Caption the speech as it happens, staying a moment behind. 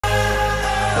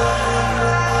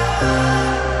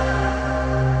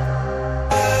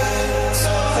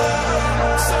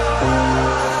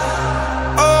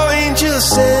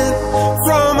Sent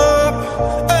from up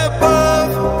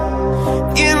above,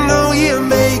 you know you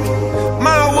make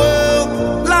my world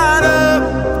light up.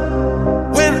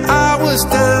 When I was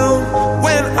down,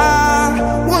 when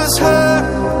I was hurt,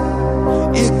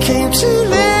 you came to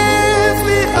lift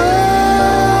me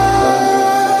up.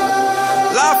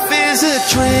 Life is a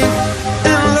drink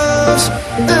and love's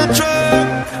a drug.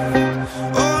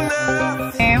 Oh,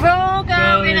 nothing. We're all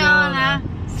going on a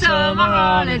summer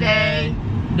holiday.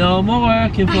 No more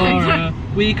working for a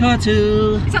week or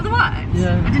two. Is that the words?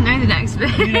 Yeah. I didn't know the next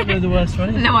bit. You don't know the words,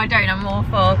 right? No, I don't. I'm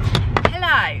awful.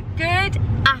 Hello. Good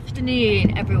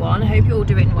afternoon, everyone. I hope you're all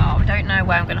doing well. I don't know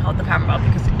where I'm going to hold the camera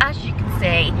because, as you can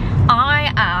see,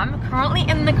 I am currently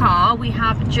in the car. We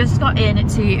have just got in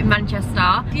to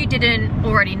Manchester. If you didn't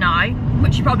already know,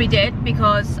 which you probably did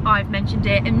because I've mentioned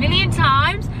it a million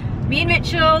times, me and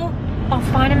Mitchell are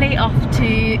finally off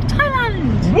to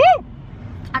Thailand. Woo!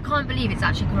 I can't believe it's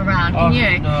actually come around, can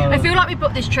you? No. I feel like we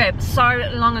booked this trip so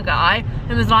long ago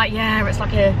and was like, yeah, it's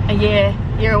like a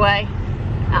year away.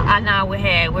 And now we're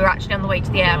here. We're actually on the way to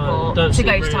the airport to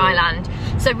go to Thailand.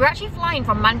 So we're actually flying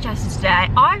from Manchester today.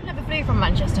 I've never flew from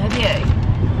Manchester, have you?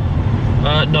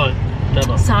 No,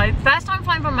 never. So, first time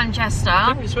flying from Manchester.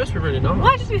 I think it's supposed to be really nice.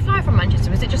 Why did we fly from Manchester?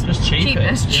 Was it just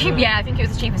cheapest? Yeah. Yeah, I think it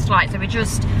was the cheapest flight. So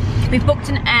we've booked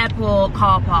an airport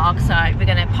car park. So we're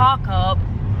gonna park up,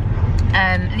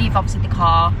 leave obviously the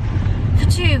car for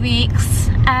 2 weeks,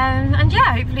 and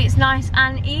yeah, hopefully it's nice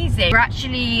and easy. We're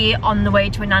actually on the way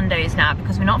to Nando's now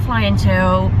because we're not flying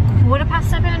till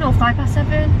 7:15 or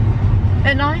 7:05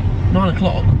 at night. 9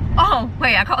 o'clock. Oh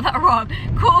wait, I got that wrong.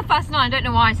 9:15. I don't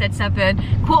know why I said 7.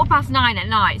 9:15 at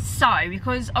night. So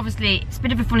because obviously it's a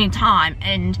bit of a funny time,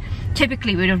 and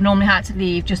typically we'd have normally had to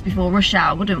leave just before rush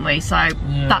hour, wouldn't we? So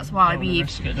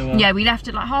yeah, we left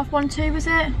at like 1:30, 2, was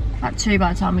it? Like 2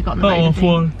 by the time we got on the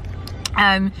road.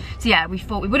 So yeah, we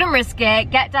thought we wouldn't risk it,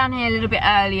 get down here a little bit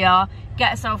earlier,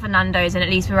 get ourselves a Nando's, and at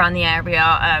least we're around the area,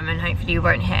 and hopefully we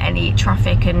won't hit any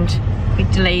traffic and be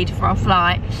delayed for our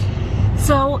flight.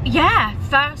 So yeah,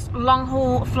 first long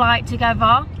haul flight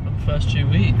together. First 2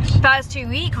 weeks. First 2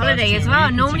 week holiday as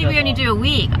well. Normally we only do a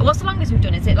week. What's the longest we've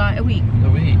done? Is it like a week? A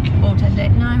week. Or 10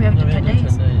 days? No, we haven't done 10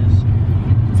 days. 10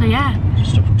 days. So yeah.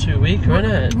 Just a 2 weeker,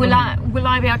 innit? Will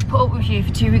I be able to put up with you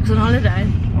for 2 weeks on holiday?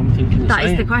 I'm thinking the same. That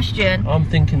is the question. I'm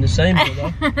thinking the same,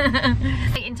 brother.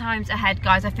 In times ahead,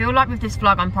 guys, I feel like with this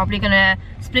vlog I'm probably gonna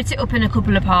split it up in a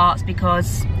couple of parts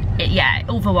because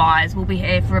otherwise we'll be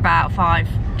here for about 5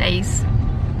 days.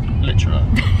 Literally.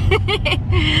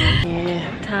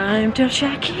 Yeah. Time to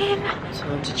check in.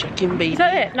 Time to check in, baby. Is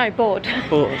that it? No, board.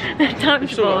 Board. Time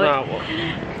to board.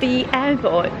 The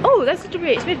airport. Oh, that's such a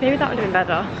bit. Maybe that would have been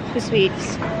better. The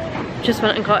sweets. Just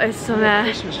went and got us some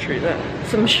Christmas tree there.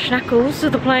 Some schnackles to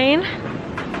the plane.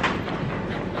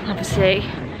 Obviously,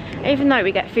 even though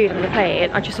we get food on the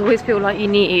plane, I just always feel like you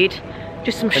need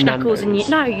just some schnackles in your...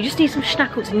 No, you just need some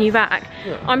schnackles in your bag.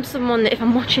 Yeah. I'm someone that if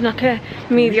I'm watching like a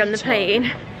movie on the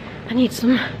plane, I need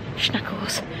some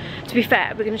schnackles. To be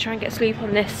fair, we're going to try and get sleep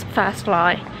on this first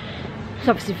flight.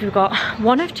 So obviously we've got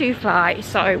 1 of 2 flights,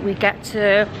 so we get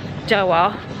to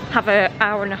Doha, have an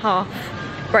hour-and-a-half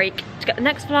break to get the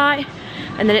next flight,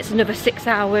 and then it's another 6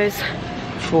 hours.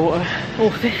 40.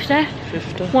 Or 50.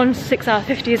 50. 1 6 hour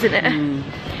 50, isn't it?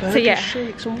 So yeah,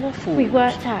 shakes and waffles. We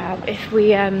worked out if we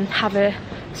have a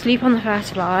sleep on the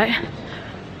first flight,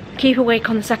 keep awake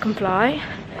on the second flight,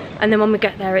 and then when we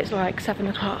get there it's like 7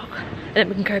 o'clock, and then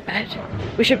we can go to bed.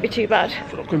 We shouldn't be too bad.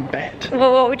 We're not going to bed.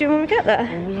 Well, what are we doing when we get there?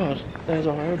 Oh my god, there's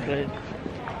our aeroplane.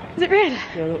 Is it really?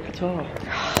 Yeah, look, Qatar.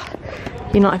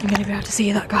 You're not even going to be able to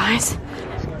see that, guys.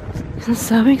 I'm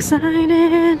so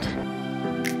excited.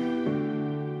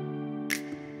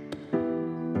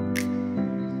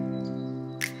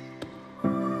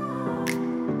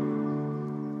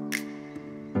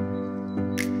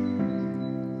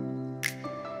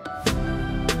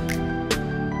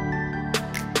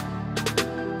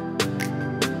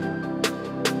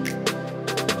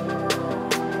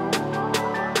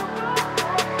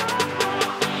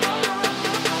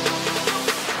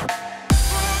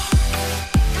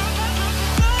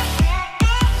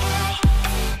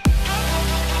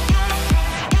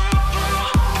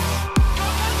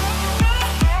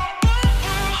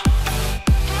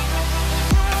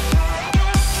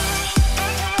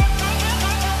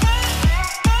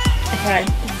 Okay,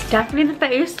 it's definitely the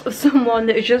face of someone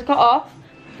that has just got off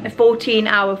a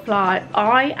 14-hour flight.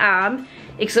 I am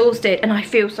exhausted and I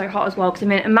feel so hot as well because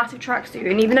I'm in a massive tracksuit,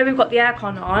 and even though we've got the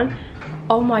aircon on,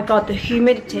 oh my god, the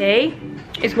humidity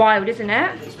is wild, isn't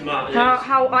it?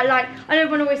 How I know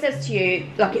everyone always says to you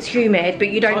like it's humid, but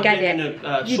you don't get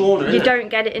it. You don't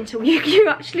get it until you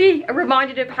actually are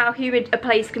reminded of how humid a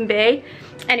place can be.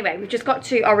 Anyway, we've just got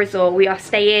to our resort. We are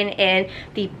staying in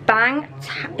the Bang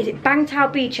Tao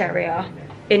beach area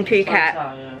in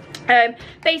Phuket.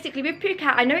 Basically with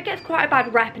Phuket, I know it gets quite a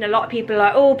bad rep and a lot of people are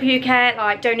like, oh, Phuket,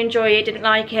 like don't enjoy it, didn't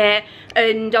like it,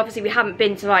 and obviously we haven't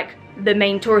been to like the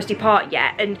main touristy part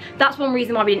yet, and that's one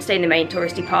reason why we didn't stay in the main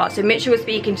touristy part. So Mitchell was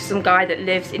speaking to some guy that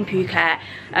lives in Phuket.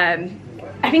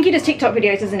 I think he does TikTok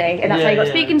videos, doesn't he? And that's how he got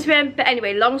speaking to him. But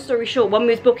anyway, long story short, when we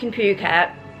was booking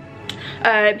Phuket,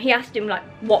 he asked him like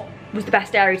what was the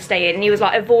best area to stay in, and he was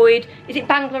like, avoid, is it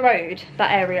Bangla Road,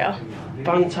 that area?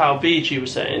 Bang Tao Beach, he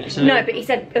was saying. No, but he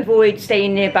said avoid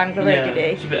staying near Bangla Road, did he?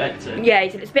 It's a bit hectic. Yeah, he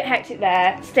said it's a bit hectic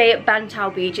there. Stay at Bang Tao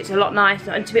Beach, it's a lot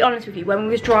nicer. And to be honest with you, when we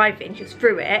was driving just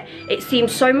through it, it seemed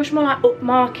so much more like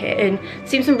upmarket and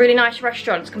seemed some really nice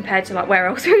restaurants compared to like where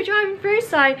else we were driving through.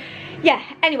 So yeah,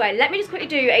 anyway, let me just quickly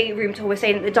do a room tour. We're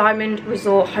staying at the Diamond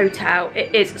Resort Hotel.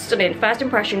 It is stunning. First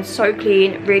impression, so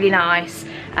clean, really nice.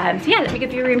 So yeah, let me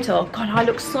give you a room tour. God, I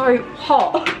look so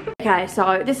hot. Okay,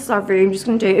 so this is our room. Just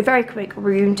gonna do a very quick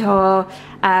room tour.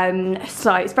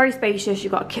 So it's very spacious.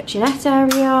 You've got a kitchenette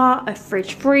area, a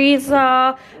fridge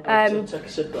freezer.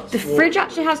 The fridge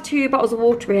actually has 2 bottles of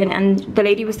water in, and the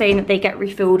lady was saying that they get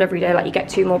refilled every day, like you get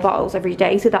 2 more bottles every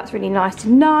day, so that's really nice to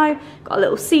know. Got a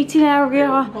little seating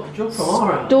area,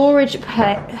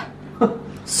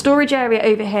 storage area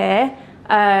over here.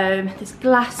 There's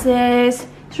glasses.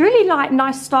 It's really like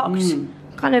nice stocked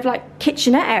kind of like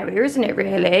kitchenette area, isn't it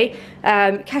really?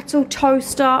 Kettle,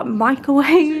 toaster,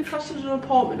 microwave. Is it classed as an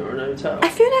apartment or an hotel? I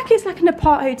feel like it's like an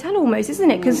apart hotel almost, isn't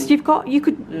it? Because you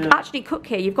could actually cook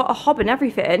here. You've got a hob and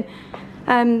everything.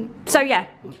 So yeah,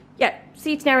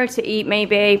 seating area to eat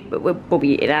maybe, but we'll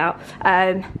be eating out.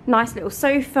 Nice little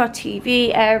sofa,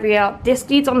 TV area. This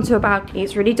leads onto a balcony.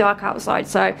 It's really dark outside,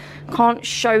 so can't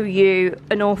show you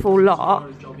an awful lot.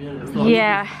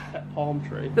 Yeah. Palm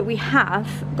tree. But we have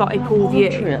got a pool view.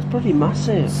 That's bloody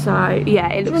massive. So yeah,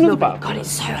 it looks lovely. God,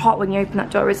 it's so hot when you open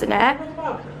that door, isn't it?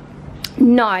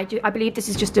 No, I believe this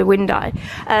is just a window.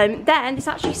 Then this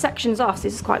actually sections off, so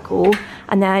this is quite cool.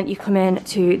 And then you come in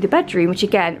to the bedroom, which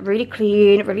again, really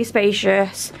clean, really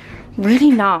spacious,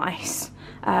 really nice.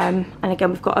 And again,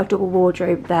 we've got a double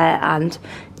wardrobe there, and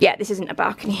yeah, this isn't a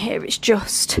balcony here, it's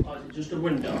just... Oh, is it just a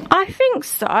window? I think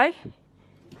so.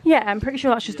 Yeah, I'm pretty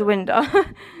sure that's just a window.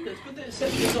 It's good that it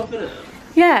sections off, isn't it?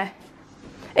 Yeah.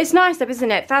 It's nice though,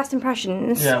 isn't it? First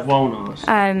impressions. Yeah, well nice.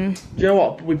 Do you know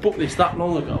what? We booked this that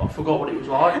long ago. I forgot what it was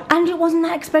like. And it wasn't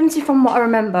that expensive from what I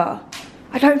remember.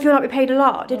 I don't feel like we paid a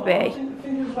lot, did we? I think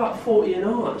it was about 40 a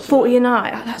night. 40 a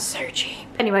night? Oh, that's so cheap.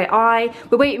 Anyway,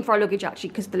 we're waiting for our luggage actually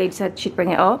because the lady said she'd bring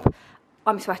it up.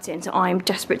 I'm sweating, so I'm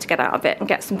desperate to get out of it and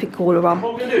get something cooler on.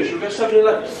 What are we going to do? Should we go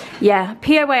 7-Eleven? Yeah,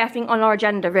 POA I think on our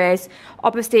agenda is,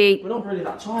 obviously... We're not really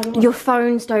that tired, are we? Your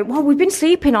phones don't... Well, we've been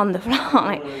sleeping on the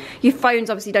flight. Your phones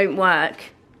obviously don't work.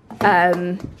 I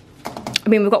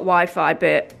mean, we've got Wi-Fi,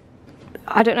 but...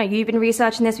 I don't know, you've been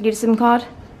researching this? We need a SIM card?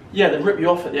 Yeah, they rip you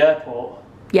off at the airport.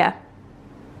 Yeah.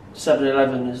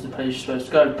 7-Eleven is the place you're supposed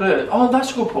to go, but... Oh,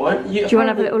 that's a good point. Do you want to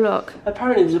have a little look?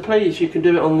 Apparently there's a place you can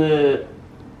do it on the...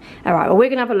 Alright, well we're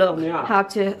going to have a look how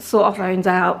to sort our phones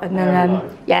out, and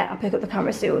then yeah, I'll pick up the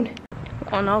camera soon.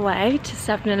 We're on our way to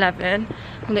 7-Eleven.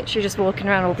 I'm literally just walking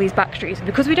around all these back streets, and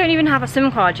because we don't even have a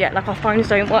SIM card yet, like our phones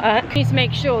don't work, we need to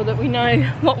make sure that we know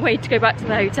what way to go back to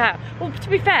the hotel. Well, to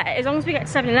be fair, as long as we get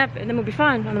to 7-Eleven, then we'll be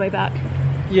fine on the way back.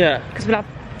 Yeah. Because we'll have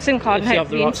SIM card and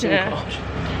hopefully internet.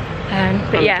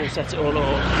 But yeah, set it all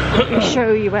up. I'll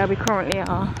show you where we currently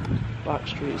are. Back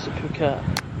streets of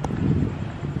Phuket.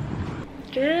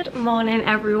 Good morning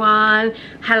everyone.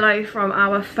 Hello from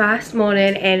our first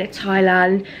morning in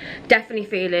Thailand. Definitely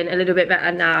feeling a little bit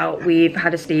better now we've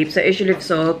had a sleep. So as you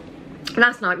saw,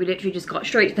 last night we literally just got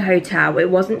straight to the hotel. It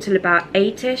wasn't till about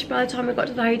 8ish by the time we got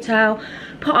to the hotel.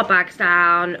 Put our bags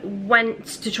down, went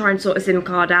to try and sort a SIM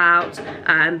card out,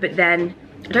 but then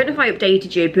I don't know if I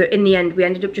updated you, but in the end we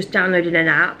ended up just downloading an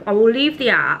app. I will leave the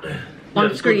app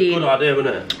on screen. Good idea,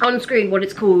 wasn't it? On screen, what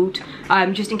it's called,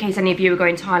 just in case any of you are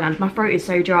going to Thailand. My throat is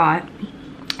so dry.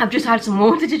 I've just had some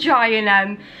water to try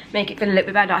and make it feel a little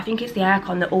bit better. I think it's the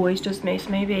aircon that always does me, so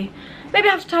maybe I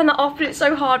have to turn that off, but it's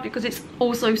so hard because it's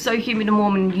also so humid and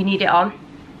warm and you need it on.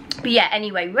 But yeah,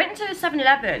 anyway, we went to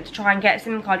 7-Eleven to try and get a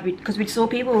SIM card because we saw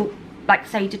people like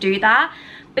say to do that.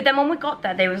 But then when we got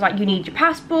there, they was like, you need your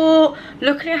passport.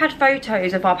 Luckily I had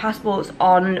photos of our passports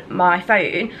on my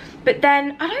phone. But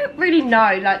then, I don't really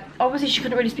know, like, obviously she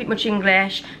couldn't really speak much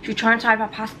English. She was trying to type our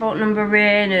passport number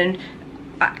in, and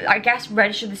I guess,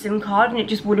 register the SIM card and it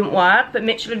just wouldn't work. But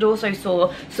Mitchell had also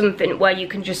saw something where you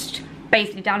can just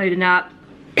basically download an app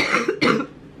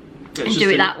and do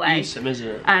it that way. eSIM, isn't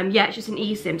it? Yeah, it's just an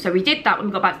eSIM. So we did that when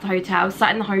we got back to the hotel.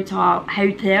 Sat in the hotel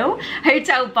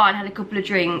bar and had a couple of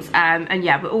drinks. And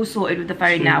yeah, we're all sorted with the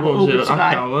phone now. We're all good to go.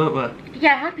 Happy hour, weren't we?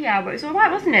 Yeah, happy hour. It was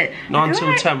alright, wasn't it? 9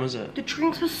 till 10, was it? The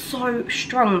drinks were so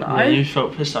strong though. Yeah, you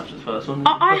felt pissed after the first one.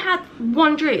 I had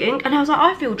one drink and I was like,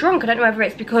 I feel drunk. I don't know whether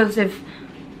it's because of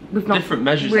we've not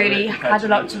really had a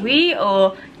lot to eat,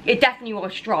 or it definitely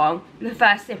was strong. The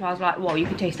first sip I was like, whoa, you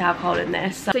can taste alcohol in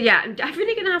this. So yeah, I'm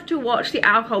definitely gonna have to watch the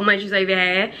alcohol measures over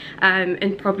here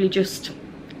and probably just,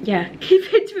 yeah,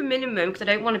 keep it to a minimum because I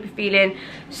don't want to be feeling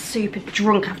super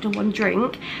drunk after one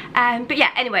drink. But yeah,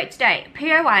 anyway, today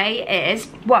POA is,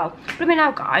 well, let me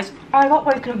know guys, I got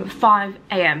woken up at 5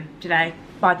 AM today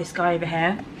by this guy over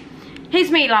here. Here's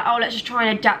me like, oh, let's just try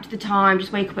and adapt to the time,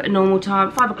 just wake up at a normal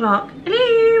time, 5 o'clock,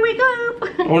 hello, wake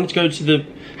up. I wanted to go to the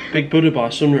Big Buddha by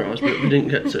sunrise, but we didn't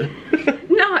get to.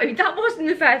 No, that wasn't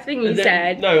the first thing you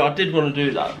said. No, I did want to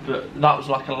do that, but that was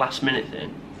like a last minute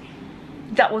thing.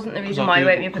 That wasn't the reason why you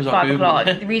woke me up at 5 o'clock.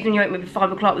 The reason you woke me up at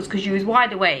 5 o'clock was because you was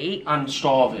wide awake. And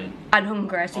starving. And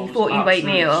hungry, so you thought you'd wake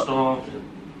me up. Starving.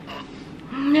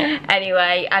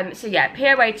 Anyway, so yeah,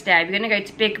 POA today, we're going to go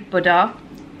to Big Buddha.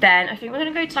 Then I think we're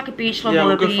going to go to like a beach club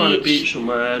or a beach. Yeah, we'll go find a beach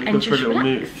somewhere and go for a little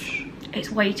mooch.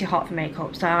 It's way too hot for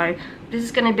makeup, so this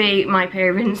is going to be my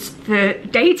appearance for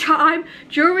daytime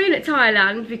during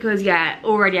Thailand because yeah,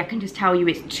 already I can just tell you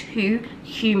it's too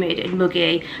humid and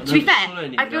muggy. To be fair,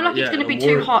 I feel like it's going to be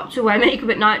too hot to wear makeup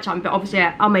at night time, but obviously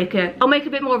yeah, I'll make a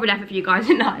bit more of an effort for you guys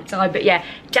at night time. But yeah,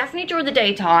 definitely during the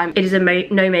daytime it is a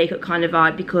no makeup kind of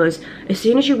vibe because as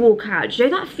soon as you walk out, do you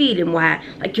know that feeling where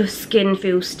like your skin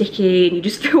feels sticky and you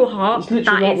just feel hot? It's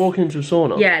literally like walking into a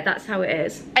sauna. Yeah, that's how it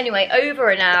is. Anyway, over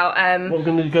and out. We're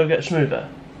going to go get a smoothie there.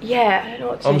 Yeah, I don't know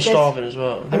what to do. I'm starving as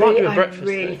well. I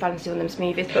really fancy one of them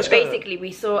smoothies. Basically,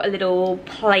 we saw a little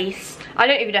place. I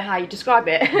don't even know how you describe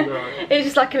it. No. It's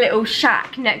just like a little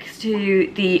shack next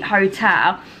to the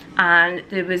hotel. And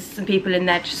there was some people in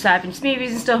there just serving smoothies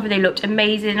and stuff. And they looked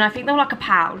amazing. And I think they were like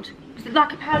 £1. Was it like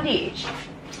 £1 each? I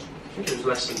think it was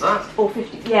less than that. Or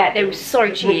 50. Yeah, they were so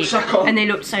cheap. And they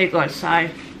looked so good. So,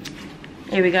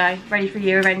 here we go. Ready for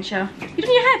your adventure. You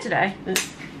doing your hair today?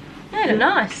 Yeah, they look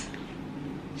nice.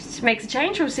 Just makes a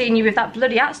change from seeing you with that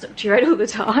bloody hat stuck to your head all the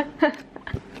time.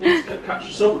 Let's go catch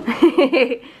the sun.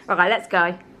 Alright, let's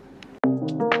go.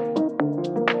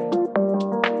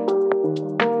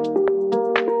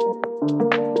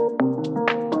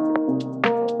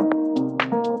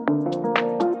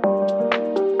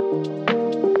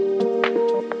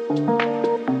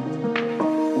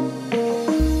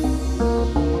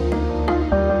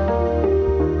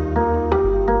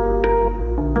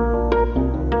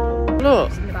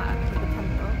 Look.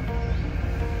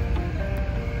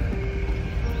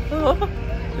 Oh,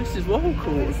 this is well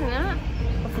cool. Isn't it?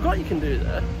 I forgot you can do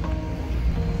that.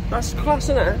 That's class,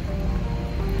 isn't it?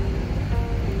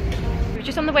 We're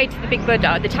just on the way to the Big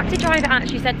Buddha. The taxi driver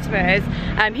actually said to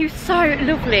us, he was so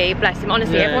lovely, bless him,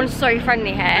 honestly, yeah. Everyone's so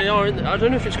friendly here. They are, I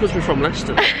don't know if it's because we're from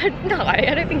Leicester. No,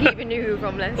 I don't think he even knew we were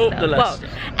from Leicester. Up the Leicester.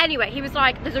 Well, anyway, he was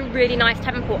like, there's a really nice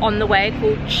temple on the way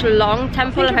called Chlong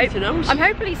Temple. I'm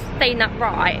hoping he's saying that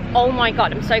right. Oh my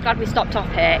god, I'm so glad we stopped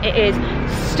off here. It is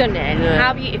stunning. Yeah.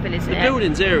 How beautiful is it? The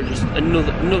buildings here are just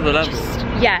another level.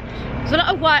 Yeah. There's a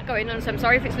lot of work going on, so I'm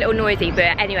sorry if it's a little noisy,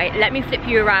 but anyway, let me flip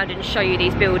you around and show you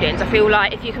these buildings. I feel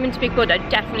like if you come into Big Buddha,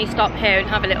 definitely stop here and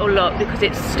have a little look because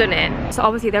it's stunning. So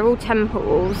obviously they're all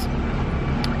temples.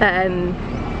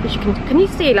 Which can you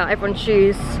see like everyone's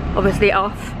shoes obviously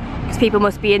off because people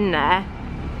must be in there.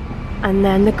 And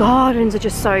then the gardens are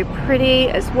just so pretty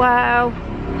as well.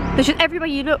 There's just everywhere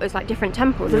you look there's like different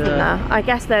temples, isn't there? I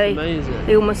guess they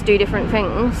all must do different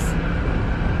things.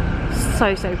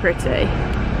 So pretty.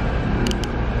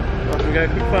 I can go a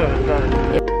quick photo,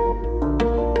 darling. Yeah.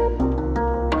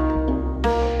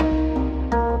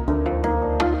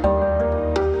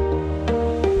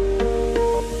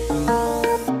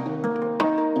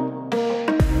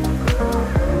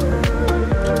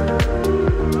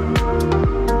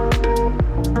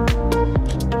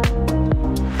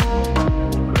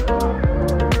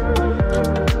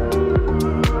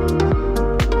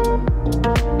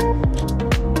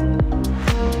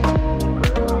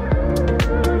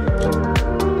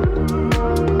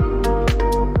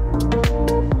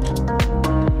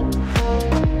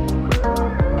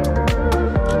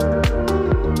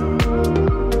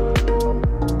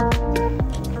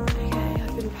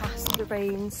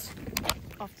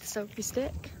 Of the selfie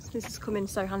stick, so this has come in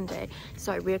so handy.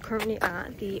 So we are currently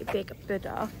at the Big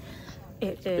Buddha.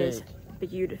 It is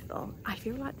beautiful. I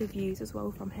feel like the views as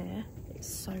well from here, it's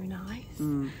so nice.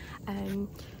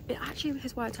 It actually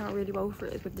has worked out really well for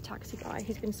us with the taxi guy.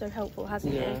 He's been so helpful,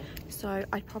 hasn't he? So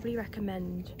I'd probably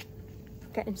recommend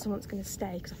getting someone that's going to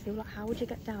stay, because I feel like, how would you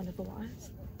get down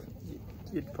otherwise?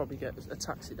 You'd probably get a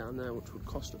taxi down there, which would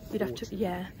cost a fortune. You'd have to,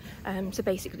 yeah. So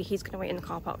basically he's going to wait in the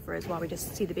car park for us while we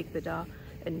just see the Big Buddha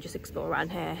and just explore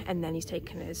around here, and then he's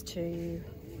taking us to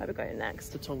where we're going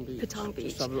next. Patong Beach. Patong Beach.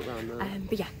 Just have a look around there.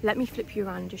 But yeah, let me flip you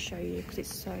around and just show you, because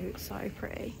it's so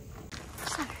pretty.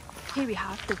 So here we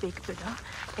have the Big Buddha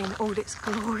in all its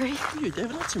glory. You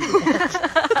David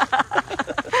Attenborough.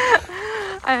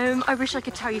 I wish I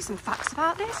could tell you some facts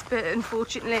about this, but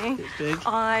unfortunately It's big.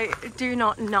 I do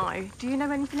not know. Do you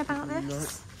know anything about this?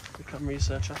 No. We can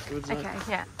research afterwards. Okay, right?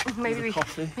 yeah. Maybe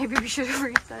we should have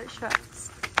researched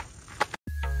first.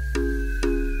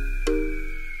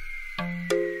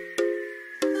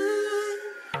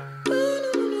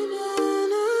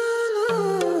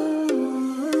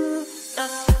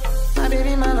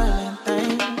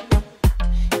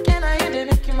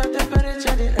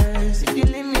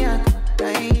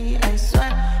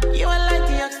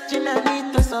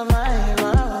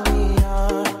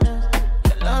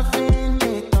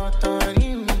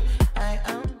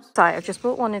 So I've just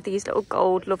bought one of these little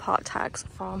gold love heart tags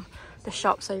from the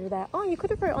shops over there. Oh, you could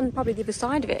have put it on probably the other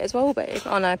side of it as well, babe.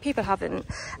 Oh no, people haven't.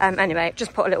 Anyway,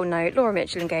 just put a little note. Laura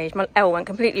Mitchell engaged. My L went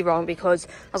completely wrong because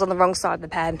I was on the wrong side of the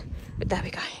pen. But there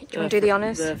we go. Do you want to do the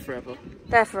honours? There forever.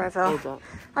 There forever. Hold that.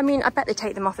 I mean, I bet they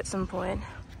take them off at some point.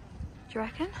 Do you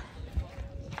reckon?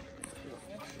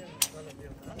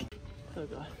 There we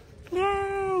go.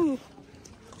 Yay!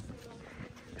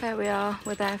 There we are.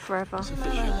 We're there forever. It's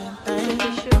official. It's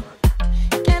official.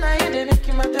 Can I hear the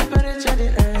making my temperature the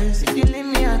earth? If you leave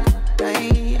me, I could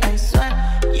die. I swear,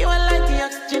 you are like the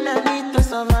oxygen I need to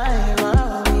survive.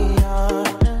 Oh, we are.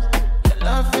 Your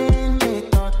loving me,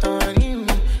 torturing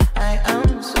me. I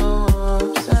am so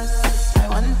obsessed. I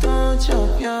want to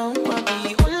chop your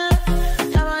body. We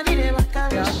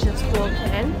are just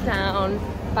walking down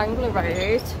Bangla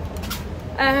Road.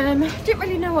 Didn't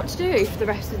really know what to do for the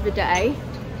rest of the day.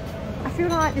 I feel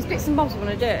like there's bits and bobs I want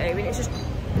to do, and it's just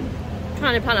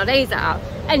trying to plan our days out.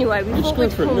 Anyway, we thought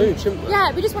we'd come.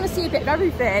 Yeah, we just want to see a bit of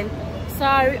everything. So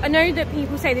I know that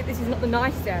people say that this is not the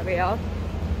nicest area of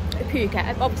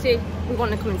Phuket. Obviously, we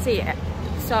want to come and see it.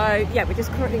 So yeah, we're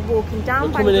just currently walking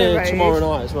down Bangla Road. Tomorrow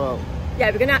night as well.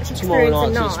 Yeah, we're going to actually experience the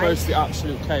night. So it's supposed to be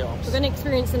absolute chaos. We're going to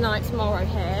experience the night tomorrow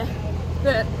here,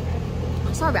 but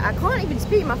sorry, I can't even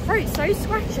speak. My throat's so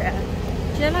scratchy.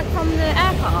 Do you know, like from the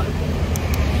aircon?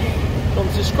 Want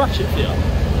to scratch it for you?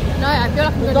 No, I feel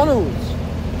like I'm McDonald's.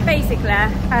 Basically,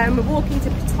 we're walking to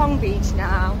Patong Beach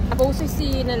now. I've also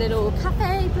seen a little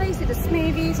cafe place with the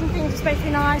smoothies and things. It's supposed to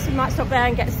be nice. We might stop there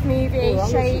and get a smoothie,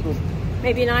 shake,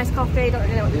 maybe a nice coffee. Don't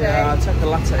really know what to do. Yeah, I'll take a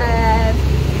latte.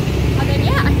 And then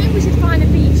yeah, I think we should find a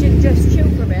beach and just chill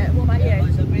for a bit. What about you?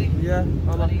 Yeah, I'm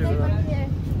happy with that. Yeah.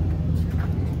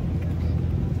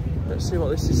 Let's see what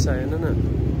this is saying, isn't it?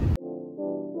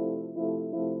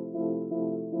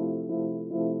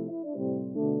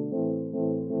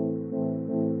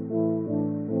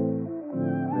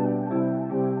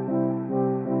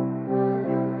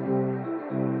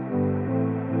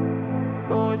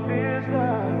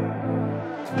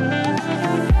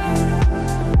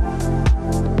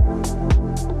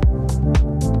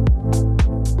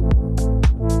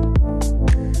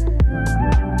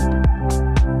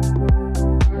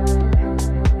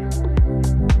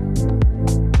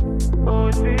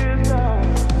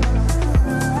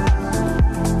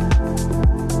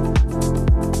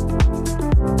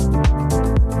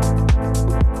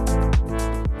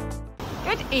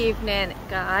 Evening,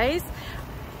 guys.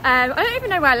 I don't even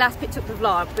know where I last picked up the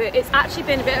vlog, but it's actually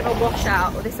been a bit of a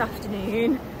washout this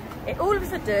afternoon. It all of a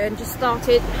sudden just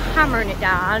started hammering it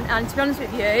down, and to be honest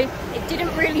with you, it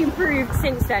didn't really improve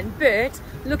since then. But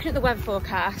looking at the weather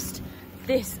forecast,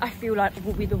 this I feel like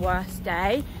will be the worst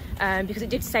day, because it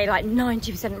did say like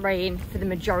 90% rain for the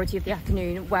majority of the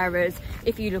afternoon, whereas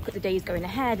if you look at the days going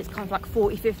ahead, it's kind of like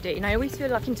 40-50. And I always feel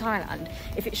like in Thailand,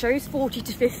 if it shows 40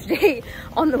 to 50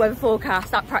 on the weather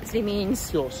forecast, that practically means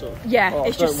Pure sun. Yeah, oh,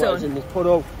 it's just sun. In this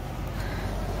puddle.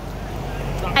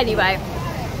 Anyway,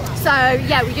 so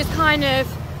yeah, we just kind of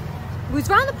was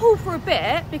around the pool for a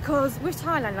bit, because with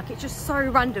Thailand, like, it's just so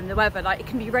random, the weather. Like, it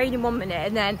can be raining 1 minute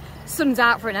and then sun's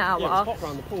out for an hour. Yeah, it's hot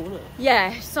around the pool, isn't it?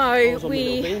 Yeah, so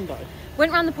we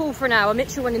went around the pool for an hour.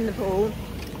 Mitchell went in the pool,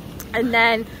 and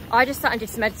then I just sat and did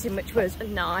some editing, which was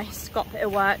nice. Got a bit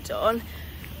of work done.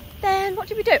 then what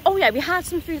did we do? Oh yeah, we had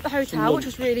some food at the hotel, which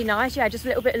was really nice. Yeah, just a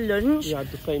little bit of lunch. You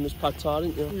had the famous pad thai,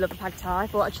 didn't you? Love the pad thai. I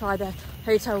thought I'd try the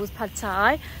hotel's pad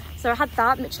thai. So I had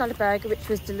that. Mitchell had a burger, which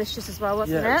was delicious as well,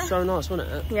 wasn't it? Yeah, it was so nice,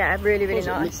 wasn't it? Yeah, really, really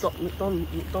nice.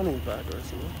 McDonald's burger or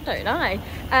something? I don't know.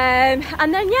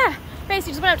 And then yeah,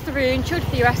 basically just went out to the room, chilled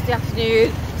for the rest of the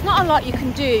afternoon. There's not a lot you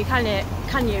can do, can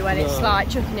you, when it's like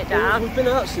chucking it down? We've been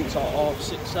out since like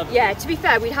 6, 7. Yeah, to be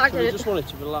fair, we just wanted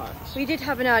to relax. We did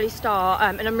have an early start,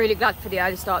 and I'm really glad for the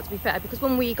early start, to be fair, because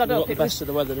when we got up, the best of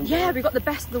the weather, didn't we? Yeah, we got the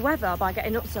best of the weather by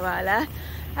getting up so early.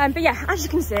 But yeah, as you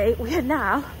can see, we are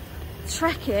now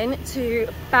trekking to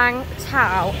Bang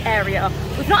Tao area.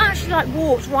 We've not actually like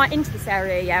walked right into this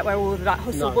area yet, where all the like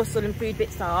hustle bustle and food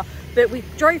bits are, but we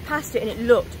drove past it and it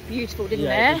looked beautiful, didn't it?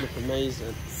 Yeah, it looked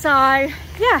amazing. So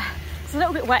yeah, it's a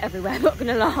little bit wet everywhere, not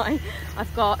gonna lie.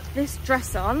 I've got this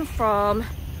dress on from,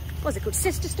 what's it called,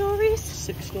 Sister Stories?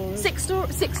 Six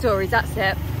Stories, that's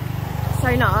it.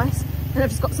 So nice. And I've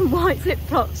just got some white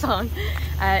flip-flops on.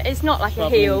 It's not like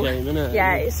traveling a heel. Game, isn't it?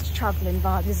 Yeah, it's a travelling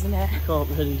vibe, isn't it? You can't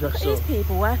really dress up. There's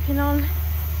people working on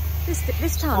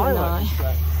this time of night.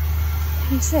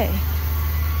 Can you see?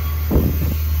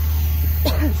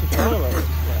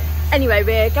 Anyway,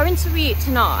 we're going to eat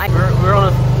tonight. We're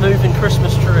on a moving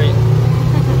Christmas tree.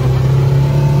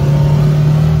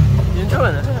 You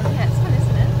enjoying it? Yeah, it's fun,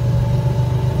 isn't it?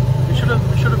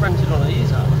 We should have rented one of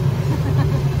these out.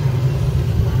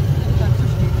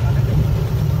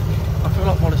 I feel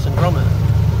like Wallace and Gromit.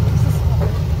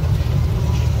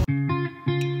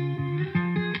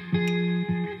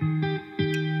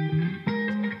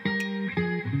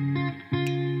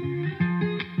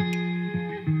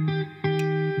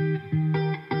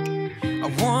 I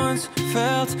once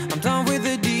felt I'm done with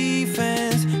the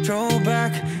defense. Drove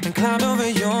back and climbed over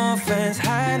your fence.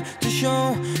 Had to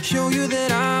show you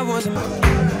that I wasn't.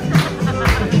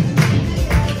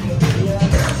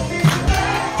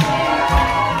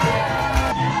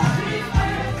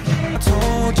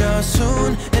 Just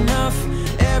soon enough,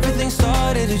 everything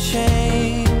started to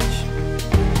change.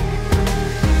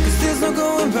 'Cause there's no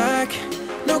going back,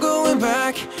 no going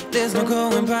back. There's no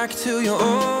going back to your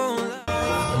own life.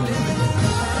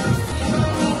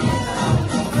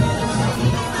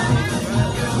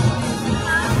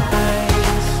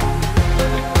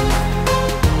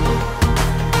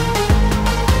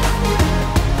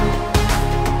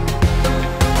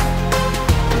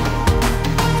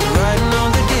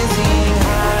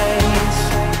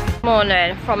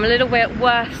 Morning, from a little bit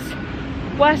worse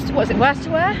to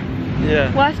wear?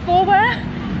 Yeah. Worse for wear?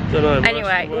 Don't know.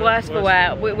 Anyway, worse for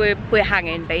wear. We're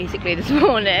hanging basically this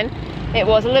morning. It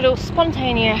was a little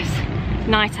spontaneous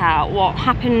night out. What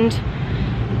happened,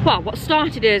 well, what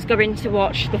started us going to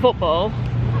watch the football.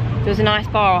 There was a nice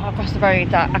bar across the road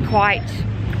that I quite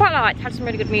liked, had some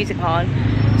really good music on.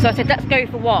 So I said, let's go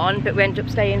for one, but we ended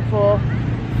up staying for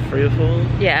 3 or 4.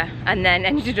 Yeah, and then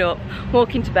ended up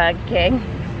walking to Burger King.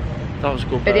 That was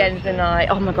good. At the end of the night.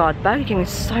 Oh my god, Burger King is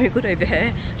so good over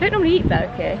here. I don't normally eat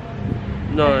Burger King.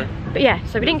 No. But yeah,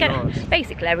 so we didn't get,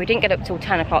 basically we didn't get up till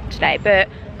 10 o'clock today, but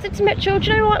I said to Mitchell,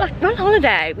 do you know what, like we're on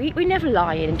holiday, we never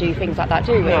lie in and do things like that,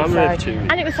 do we? No, I'm ready to.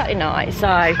 And it was Saturday night,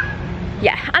 so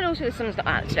yeah, and also the sun's not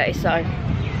out today, so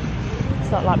it's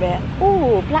not like we're,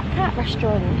 oh, Black Cat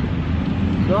restaurant.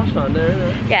 Nice man there, isn't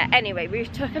it? Yeah, anyway, we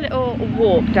took a little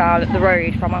walk down the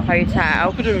road from our hotel.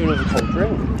 We could do another cold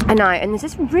drink. I know, and there's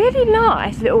this really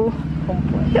nice little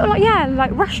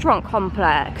like restaurant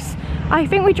complex. I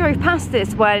think we drove past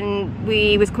this when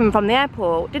we was coming from the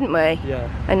airport, didn't we? Yeah.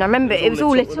 And I remember it was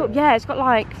all lit up. Yeah, it's got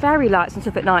like fairy lights and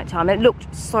stuff at night time. It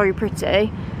looked so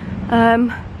pretty.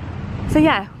 So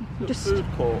yeah, just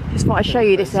thought I'd show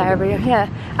you this area. Yeah.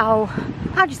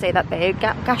 How'd you say that, babe?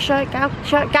 Gaucho,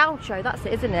 that's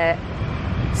it, isn't it?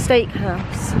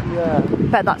 Steakhouse. Yeah.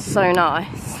 Bet that's so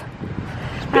nice.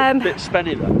 Bit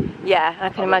spenny though. Yeah, I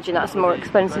can imagine that's a more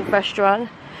expensive restaurant.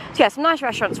 So yeah, some nice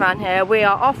restaurants around here. We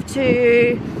are off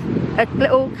to a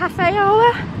little cafe, are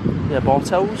we? Yeah,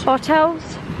 Bartels.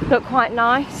 Bartels, look quite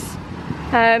nice.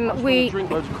 We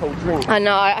drink loads of cold drinks. I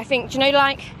know, I think, do you know,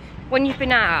 like when you've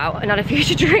been out and had a few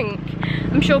to drink,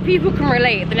 I'm sure people can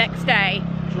relate. The next day,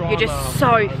 you're just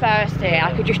so thirsty.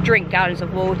 I could just drink gallons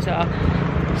of water.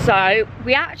 So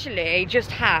we actually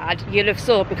just had, you'll have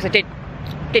saw because I did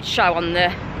show on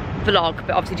the vlog,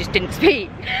 but obviously just didn't speak.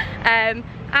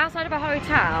 Outside of a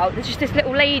hotel, there's just this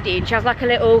little lady, and she has like a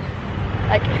little,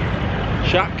 like,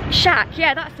 shack,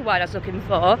 yeah, that's the word I was looking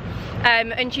for.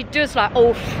 And she does like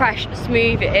all fresh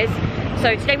smoothies.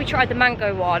 So today we tried the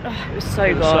mango one. Oh, it was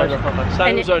so good. So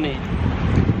it was only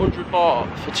 100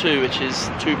 baht for 2, which is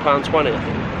 £2.20, I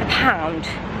think.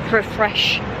 £1 for a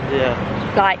fresh. Yeah.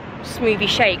 like smoothie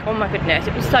shake. Oh my goodness,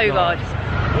 it was so good.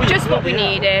 Just what we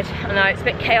needed. I know it's a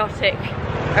bit chaotic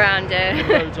around here.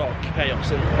 Loads of chaos.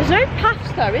 There's no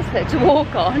paths though, is there, to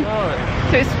walk on? No.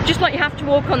 So it's just like you have to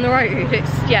walk on the road.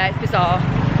 It's bizarre.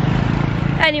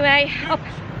 Anyway,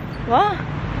 what?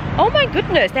 Oh my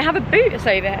goodness, they have a Boots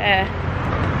over here.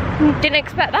 Didn't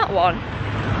expect that one.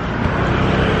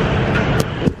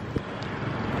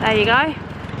 There you go.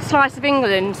 Slice of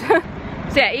England. So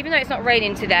yeah, even though it's not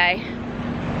raining today,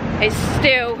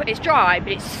 it's dry,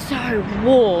 but it's so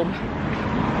warm.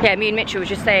 Yeah, me and Mitchell was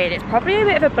just saying it's probably a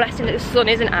bit of a blessing that the sun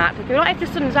isn't out, because like if the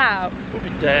sun's out, we'll be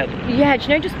dead. Yeah, do you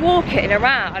know, just walking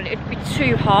around, it'd be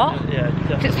too hot. Yeah,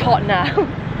 definitely. It's hot now.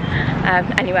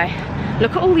 Anyway,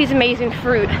 look at all these amazing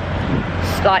fruit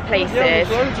like places. Yeah, there's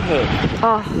loads of them.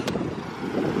 Oh,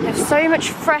 there's so much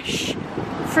fresh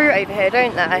fruit over here,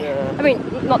 don't they? Yeah. I mean,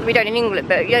 not that we don't in England,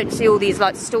 but you don't see all these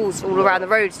like stalls all around the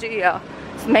roads, do you?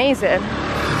 It's amazing.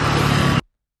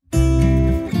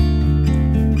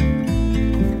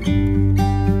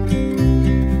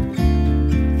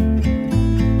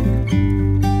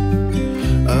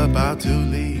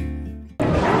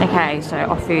 Okay, so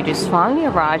our food has finally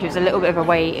arrived. It was a little bit of a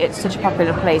wait. It's such a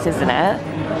popular place, isn't it?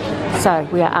 So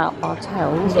we are at our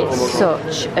toes. It's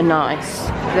such a nice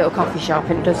little coffee shop,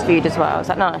 and it does food as well. Is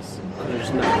that nice?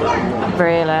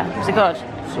 Really? Is it good?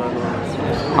 So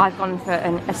nice. I've gone for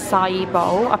an acai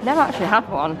bowl. I've never actually had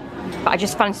one, but I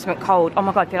just fancy something cold. Oh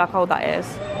my god, feel how cold that is.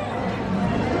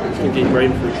 It's going to be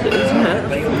rain fruit, isn't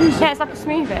it? Yeah, it's like a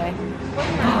smoothie.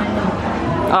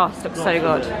 Oh, it looks so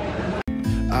good.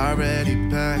 Already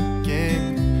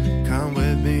packing, come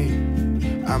with me.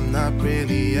 I'm not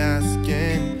really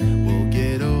asking, we'll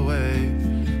get away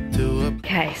to a...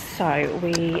 Okay, so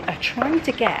we are trying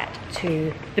to get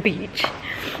to the beach,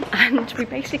 and we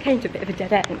basically came to a bit of a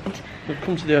dead end. We've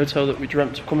come to the hotel that we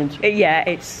dreamt of coming to. Yeah,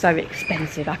 it's so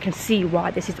expensive. I can see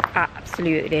why. This is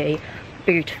absolutely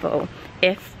beautiful.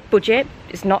 If budget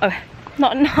is not an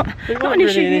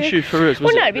issue for us,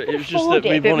 was well, no, it? we could was just afford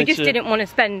that it, but we just didn't want to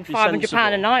spend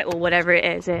 £500 a night or whatever it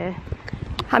is here.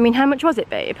 I mean, how much was it,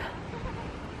 babe?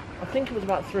 I think it was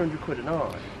about 300 quid a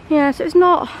night. Yeah, so it's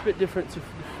not... It's a bit different to the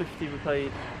 50 we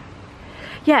paid.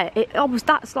 Yeah,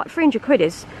 that's like 300 quid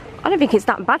is... I don't think it's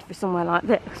that bad for somewhere like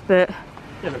this, but...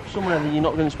 Yeah, but somewhere that you're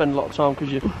not going to spend a lot of time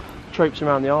because you're traipsing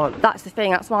around the island. That's the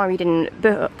thing, that's why we didn't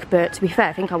book, but to be fair,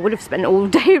 I think I would have spent all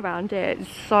day around here. It's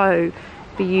so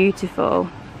beautiful.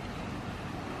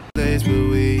 Place where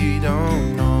we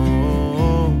don't know.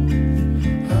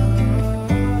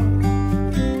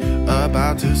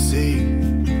 About to see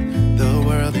the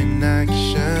world in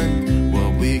action,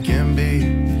 what we can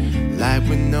be, life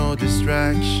with no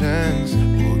distractions.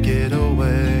 We'll get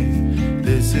away,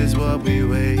 this is what we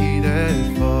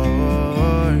waited for.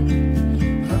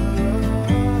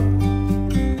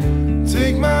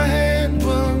 Take my hand,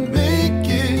 we'll make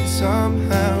it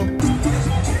somehow.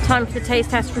 Time for the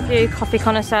taste test review, coffee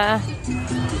connoisseur.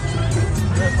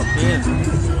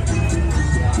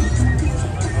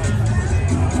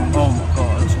 Oh my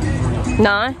god, that's unreal.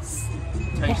 Nice.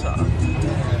 Taste that.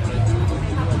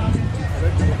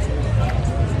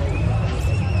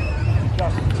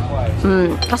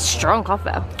 That's strong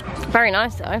coffee. Very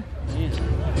nice though.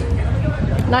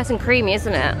 Nice and creamy,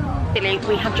 isn't it?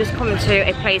 We have just come to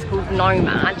a place called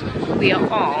Nomad. We are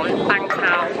on Bang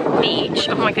Tao Beach.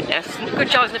 Oh my goodness, good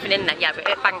job there's nothing in there. Yeah, we're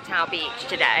at Bang Tao Beach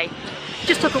today.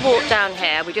 Just took a walk down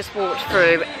here. We just walked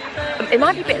through. It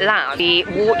might be a bit loud. We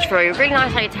walked through a really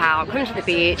nice hotel, come to the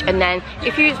beach, and then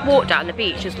if you just walk down the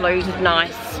beach, there's loads of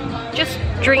nice just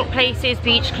drink places,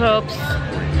 beach clubs.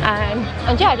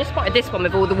 And yeah, I just spotted this one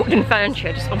with all the wooden furniture.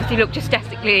 It just obviously looked just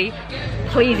aesthetically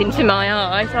pleasing to my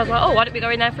eye. So I was like, oh, why don't we go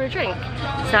in there for a drink?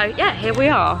 So yeah, here we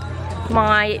are.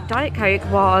 My Diet Coke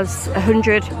was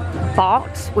 100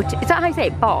 baht, which is that how you say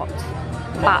it? Baht?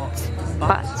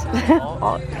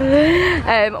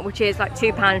 Which is like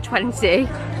 £2.20,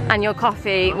 and your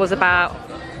coffee was about,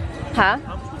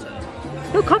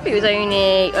 Your coffee was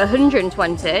only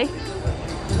 120.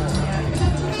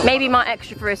 Maybe my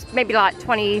extra for maybe like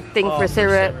 20 thing for a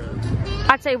syrup.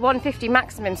 I'd say 150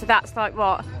 maximum, so that's like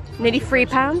what, nearly £3?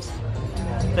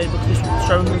 Babe, just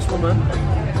showing this woman.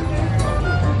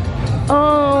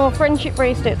 Oh, friendship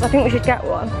bracelets. I think we should get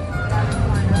one.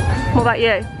 What about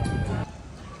you?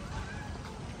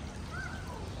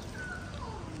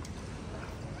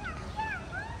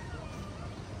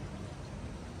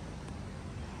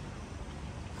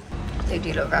 They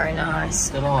do look very nice.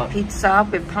 They like. Pizza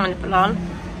with pineapple on.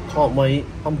 Can't wait.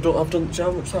 I've done. Do you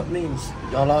know how much that means?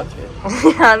 I like it.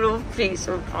 I love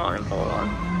pizza with pineapple on.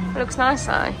 It looks nice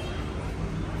though.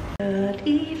 Good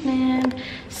evening.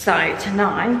 So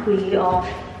tonight we are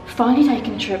finally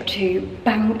taking a trip to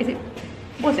Bangla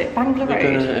Road? We're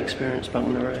going to experience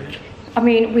Bangla Road. I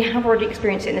mean, we have already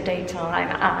experienced it in the daytime,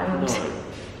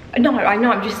 and no, I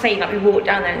know, I'm just saying that we walked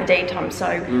down there in the daytime,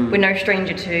 so we're no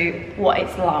stranger to what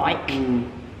it's like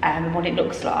and what it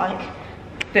looks like.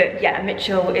 But yeah,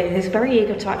 Mitchell is very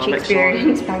eager to actually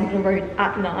experience Bangla Road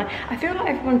at night. I feel like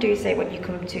everyone do say when you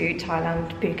come to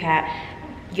Thailand, Phuket,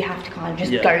 you have to kind of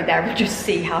just go there and just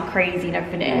see how crazy and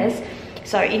everything it is.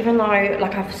 So even though,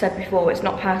 like I've said before, it's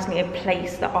not personally a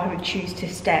place that I would choose to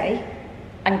stay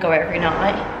and go every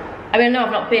night. I mean, I know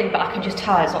I've not been, but I can just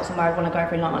tell it's not somewhere I want to go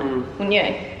every night. Wouldn't you?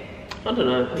 I don't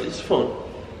know, it's fun.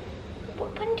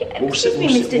 We'll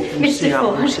see how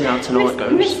tonight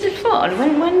goes. Mr. Fun,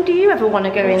 when do you ever want to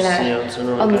go in there? We'll see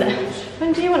how tonight goes.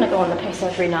 When do you want to go on the piss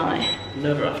every night?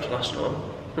 Never after last night.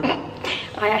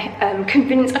 I am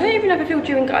convinced, I don't even know if I filled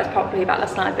you in guys properly about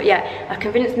last night, but yeah, I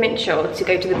convinced Mitchell to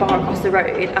go to the bar across the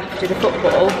road after the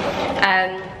football.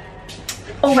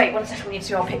 Oh wait, 1 second, we need to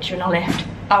do our picture and our lift.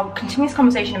 I'll continue this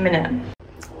conversation in a minute.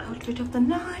 Outfit of the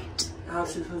night.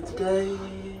 Outfit of the day.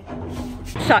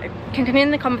 So,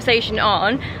 continuing the conversation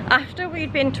on, after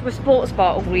we'd been to a sports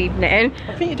bar all evening.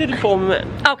 I think you did inform me.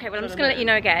 Okay, well I'm just going to let you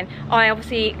know again. I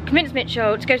obviously convinced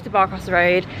Mitchell to go to the bar across the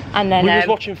road, and then... We was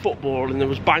watching football and there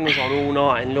was bangers on all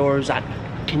night, and Laura was like,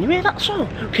 can you hear that song?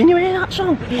 Can you hear that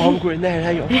song? I'm going there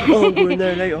later. I'm going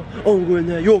there later. I'm going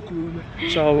there. You're going there.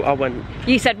 So I went.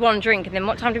 You said one drink, and then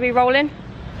what time did we roll in?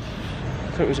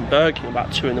 I think it was in Burger King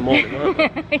about 2 in the morning, weren't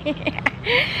it?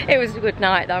 It was a good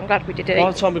night though, I'm glad we did it. By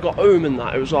the time we got home and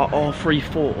that, it was like 3,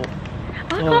 4. I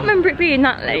can't remember it being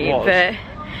that late,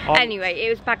 but anyway, it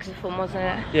was bags of fun, wasn't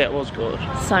it? Yeah, it was good.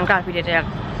 So I'm glad we did it.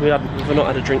 We've not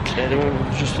had a drink today,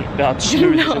 we've just had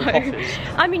smoothies and coffees.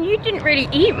 I mean, you didn't really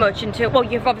eat much until, well,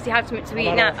 you've obviously had something to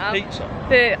eat now. Pizza.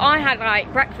 But I had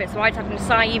like breakfast, so I had an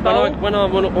acai bowl. When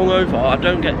I'm hungover, I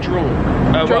don't get drunk.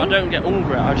 Well, I don't get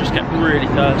hungry, I just get really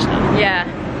thirsty. Yeah.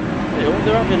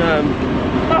 They're having that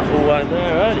all right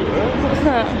there earlier, right? What's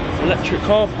that? Electric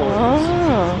car points.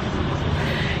 Oh.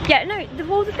 Yeah, no,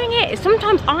 well the thing is,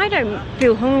 sometimes I don't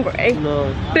feel hungry.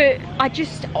 No. But I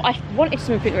wanted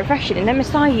something refreshing, and them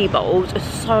acai bowls are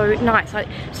so nice. Like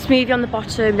smoothie on the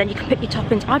bottom, then you can pick your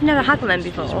toppings. I've never had one of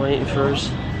them before. He's waiting for us.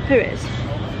 Who is?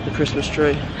 The Christmas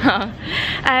tree. But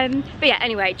yeah,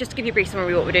 anyway, just to give you a brief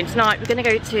summary of what we're doing tonight, we're going to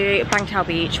go to Bang Tao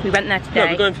Beach. We went there today.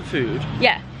 No, we're going for food.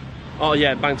 Yeah. Oh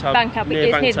yeah, Bang Tao. Bang Tao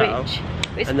Beach. It's near the beach.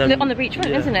 It's on the beach front,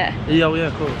 isn't it? Yeah, oh yeah,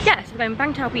 of course. Yeah, so we're going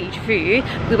Bang Tao Beach food.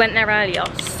 We went there earlier.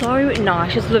 So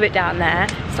nice, just love it down there.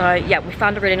 So yeah, we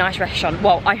found a really nice restaurant.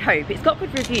 Well, I hope. It's got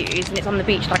good reviews and it's on the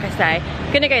beach, like I say.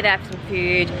 We're gonna go there for some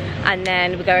food, and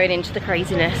then we're going into the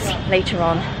craziness later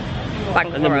on.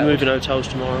 Bangla And then we're Road. moving hotels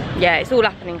tomorrow. Yeah, it's all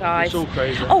happening, guys. It's all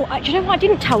crazy. Oh, do you know what I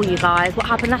didn't tell you guys? What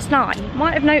happened last night? You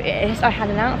might have noticed I had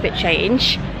an outfit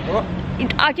change. What?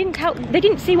 I didn't tell, they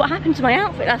didn't see what happened to my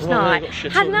outfit last night.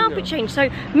 Had an outfit change. So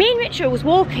me and Mitchell was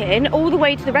walking all the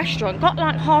way to the restaurant, got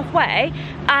like halfway,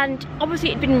 and obviously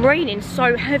it'd been raining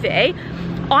so heavy.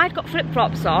 I'd got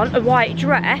flip-flops on, a white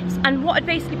dress, and what had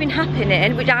basically been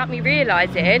happening without me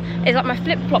realising is that my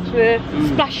flip-flops were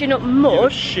splashing up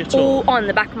mud all on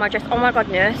the back of my dress. Oh my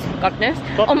goodness.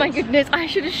 Oh my goodness, I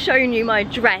should have shown you my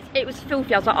dress. It was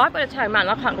filthy. I was like, I've got to turn around,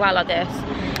 I can't go out like this.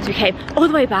 So we came all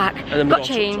the way back, got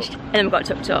changed, and then we got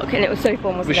tuk-tuk, and it was so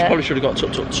fun, wasn't it? We probably should have got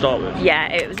tuk-tuk to start with. Yeah,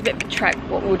 it was a bit of a trek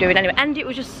what we were doing anyway, and it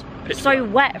was just so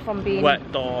wet from being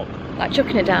wet, dark, like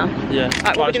chucking it down. Yeah.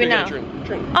 Right, what are we doing now? Drink.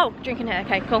 Oh, drinking here.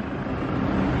 Okay, cool.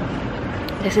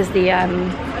 This is the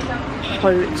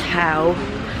hotel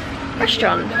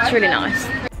restaurant. It's really nice.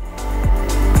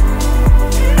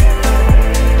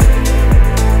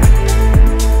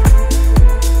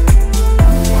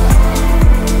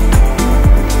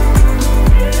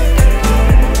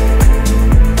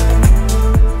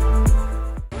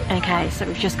 Okay, so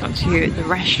we've just got to the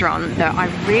restaurant that I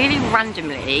really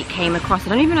randomly came across. I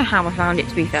don't even know how I found it,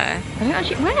 to be fair. I don't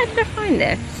actually, where did I find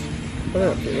this?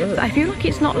 I feel like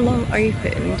it's not long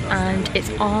opened and it's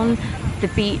on the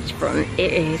beachfront.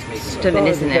 It is stunning,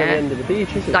 isn't it? At the end of the beach,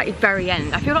 isn't it? Like very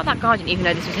end. I feel like that guy didn't even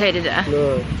know this was here, did it?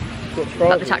 No.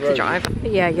 Like the taxi driver.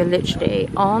 But yeah, you're literally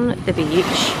on the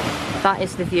beach. That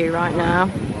is the view right now.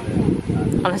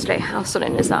 Honestly, how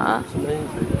stunning is that? It's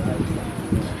amazing.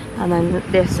 And then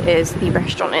this is the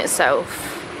restaurant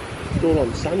itself. It's all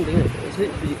on sand, isn't it? It's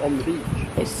literally on the beach.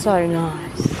 It's so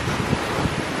nice.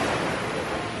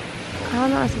 How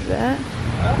nice is it?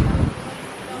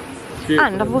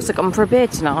 And I've also gone for a beer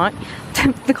tonight.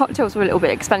 The cocktails were a little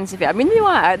bit expensive here. I mean, they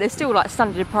were, they're still like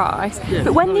standard price. Yeah,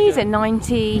 but when these are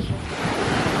 90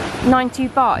 92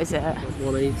 baht, is it?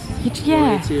 180.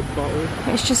 Yeah. 180 a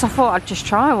bottle. It's just, I thought I'd just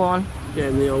try one. Yeah,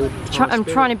 in the old. I'm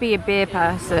trying to be a beer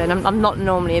person. I'm not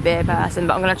normally a beer person,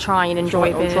 but I'm going to try and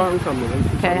enjoy beer. I'll try it from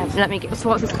them. Okay, let me get. So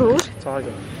what's this called?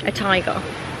 Tiger. A tiger.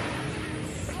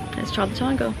 Let's try the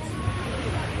tiger.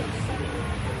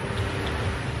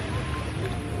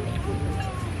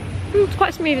 It's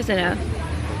quite smooth, isn't it?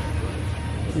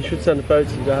 You should send a photo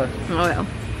to that. Oh well.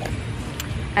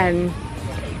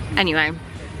 Anyway,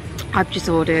 I've just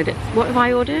ordered. What have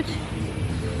I ordered?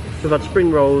 We've had spring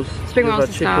rolls. Spring rolls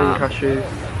to We've had start. chicken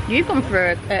cashew. You've gone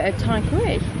for a Thai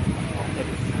curry.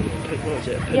 What was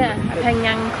it? Yeah, a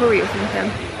Penang curry or something.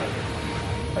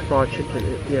 Fried chicken.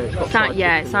 Yeah, it's got fried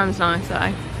Yeah, chicken. it sounds nice though.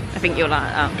 I think you'll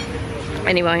like that.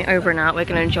 Anyway, over and out. We're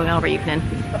going to enjoy our evening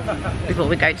before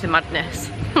we go to madness.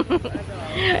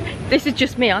 This is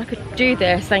just me. I could do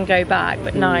this then go back,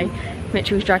 but no.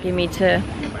 Mitchell's dragging me to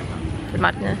the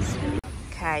madness.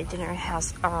 Okay, dinner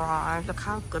has arrived. Look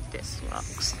how good this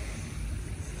looks.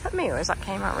 Is that me or is that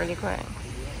came out really quick?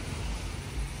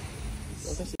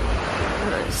 Oh,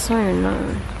 it's so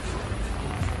nice.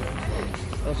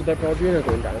 That's a bit of Audrina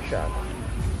going down a shaft.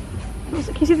 Can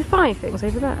you see the fire things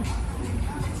over there?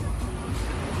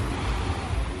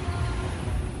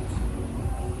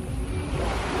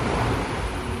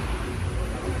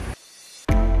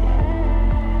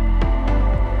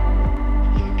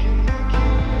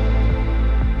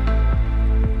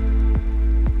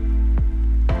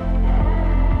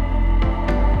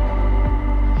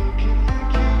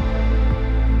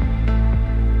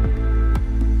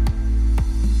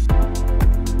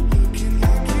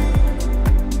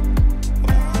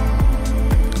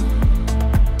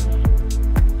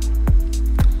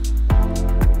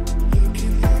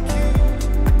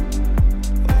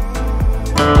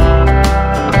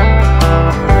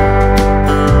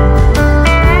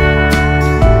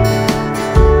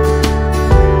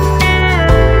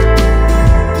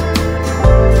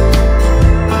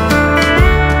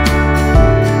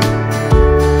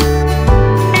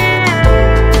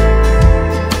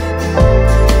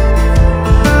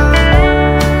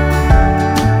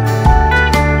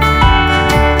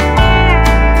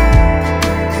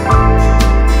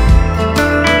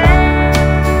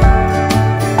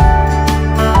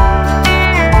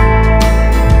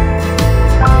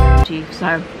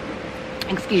 So,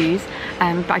 excuse,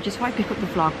 but I just want to pick up the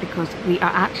vlog because we are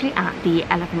actually at the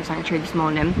elephant sanctuary this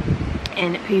morning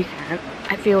in Phuket.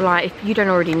 I feel like if you don't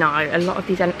already know, a lot of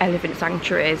these elephant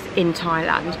sanctuaries in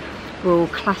Thailand will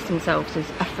class themselves as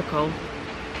ethical.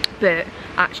 But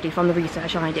actually, from the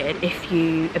research I did, if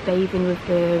you are bathing with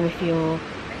them, if you're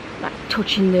like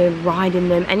touching them, riding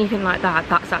them, anything like that,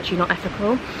 that's actually not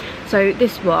ethical. So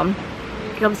this one,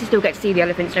 you obviously still get to see the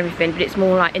elephants and everything, but it's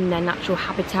more like in their natural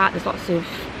habitat. There's lots of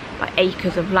like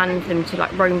acres of land for them to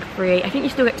like roam free. I think you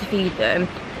still get to feed them,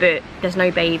 but there's no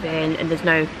bathing and there's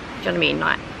no, do you know what I mean,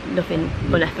 like nothing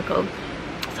unethical.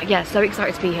 So yeah, so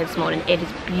excited to be here this morning. It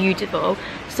is beautiful.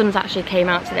 The sun's actually came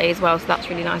out today as well, so that's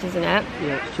really nice, isn't it?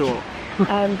 Yeah, it's sure.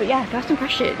 But yeah, first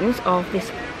impressions of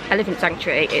this elephant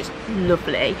sanctuary, it's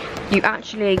lovely. You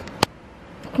actually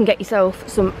can get yourself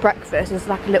some breakfast. There's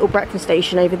like a little breakfast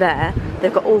station over there.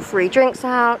 They've got all free drinks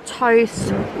out,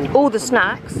 toast, all the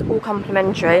snacks, all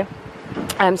complimentary.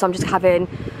 So I'm just having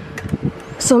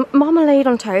some marmalade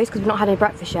on toast because we've not had any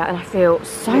breakfast yet and I feel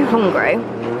so hungry.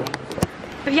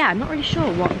 But yeah, I'm not really sure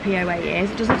what the POA is.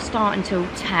 It doesn't start until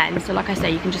 10, so like I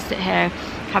say, you can just sit here,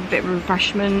 have a bit of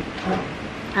refreshment.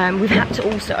 We've had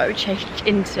to also change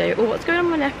into, oh, what's going on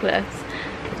with my necklace?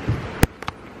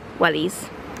 Wellies.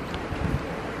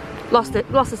 Lost the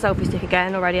selfie stick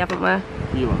again already, haven't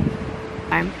we? You are.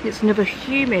 It's another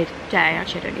humid day.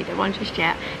 Actually, I don't need that one just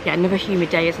yet. Yeah, another humid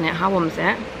day, isn't it? How warm is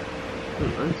it?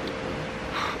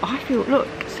 I feel, look,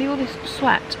 see all this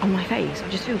sweat on my face? I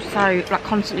just feel so, like,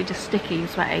 constantly just sticky and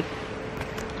sweaty.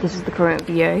 This is the current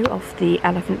view of the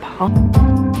elephant park.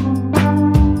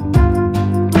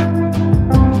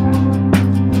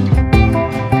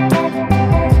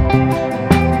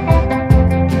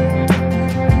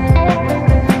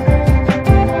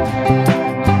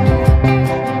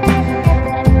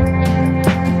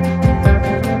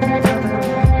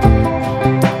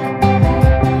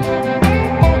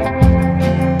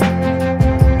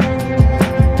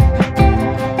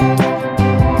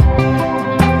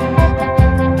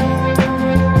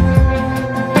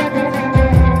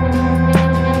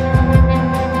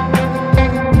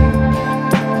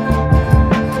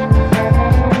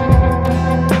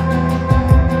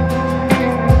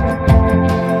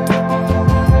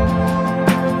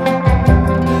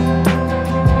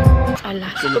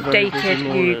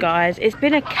 Updated you guys. It's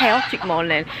been a chaotic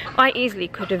morning. I easily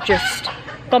could have just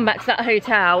gone back to that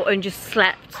hotel and just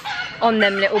slept on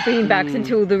them little beanbags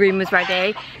until the room was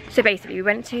ready. So basically we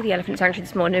went to the elephant sanctuary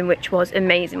this morning, which was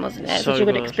amazing, wasn't it? So such a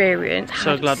good good. experience.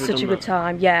 So glad we done such a good that.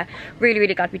 time. Yeah, really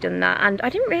glad we done that. And I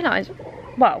didn't realise,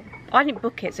 well, I didn't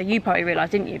book it, so you probably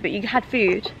realised, didn't you? But you had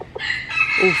food.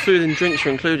 All food and drinks are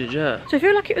included, yeah. So I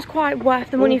feel like it was quite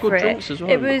worth the money good for it. drinks as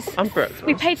well. It was. And breakfast.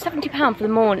 We paid £70 for the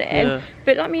morning, Yeah.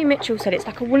 but like me and Mitchell said, it's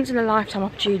like a once in a lifetime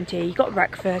opportunity. You got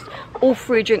breakfast, all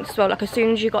free drinks as well. Like as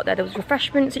soon as you got there was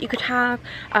refreshments that you could have,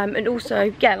 and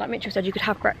also, yeah, like Mitchell said, you could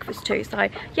have breakfast too. So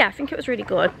yeah, I think it was really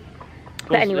good.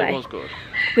 But anyway, it was good.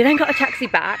 we then got a taxi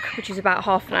back, which is about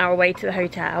half an hour away to the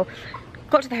hotel.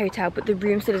 Got to the hotel, but the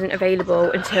room still isn't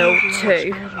available until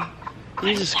 2.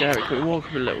 These are scary. Can we walk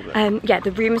up a little bit? Yeah,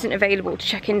 the room isn't available to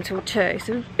check in till 2.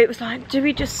 So it was like, do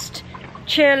we just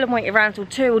chill and wait around till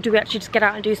 2, or do we actually just get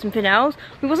out and do something else?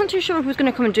 We wasn't too sure if we was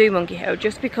going to come and do Monkey Hill,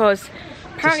 just because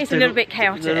apparently it's a little bit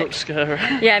chaotic. They look scary.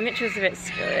 Yeah, Mitch was a bit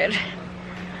scared.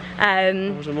 I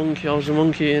was a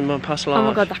monkey in my past life. Oh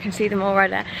my god, I can see them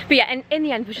already. But yeah, in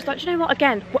the end, we're just like, do you know what,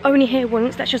 again, we're only here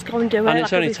once, let's just go and do it. And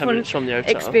it's like, only this 10 fun minutes from the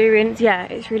hotel. Experience, yeah,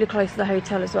 it's really close to the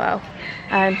hotel as well.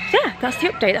 Yeah, that's the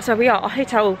update, that's where we are. Our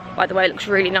hotel, by the way, looks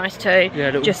really nice too. Yeah,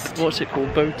 little, just what's it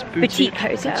called? boutique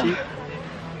hotel. Boutique.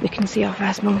 We can see our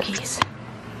first monkeys.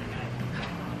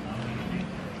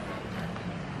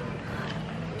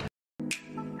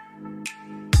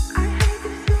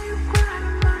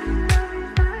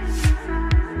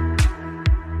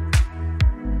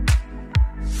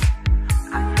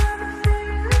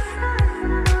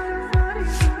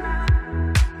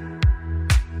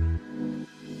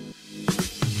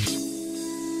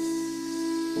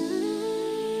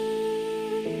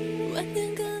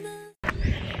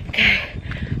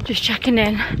 Just checking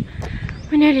in.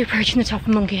 We're nearly approaching the top of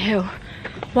Monkey Hill.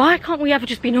 Why can't we ever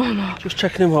just be normal? Just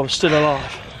checking in while we're still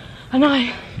alive. I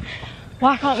know.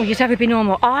 Why can't we just ever be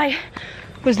normal? I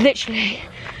was literally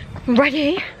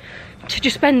ready to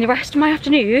just spend the rest of my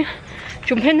afternoon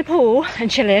jumping in the pool and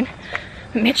chilling.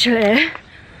 But Mitchell here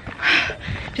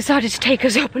decided to take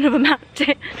us up another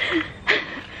mountain.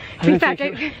 I didn't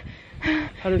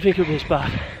think it was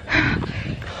bad.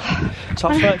 It's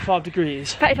like 35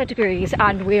 degrees. 35 degrees,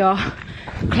 and we are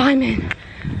climbing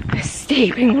a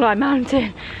steep incline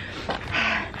mountain.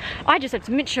 I just said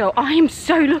to Mitchell, I am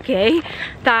so lucky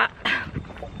that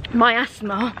my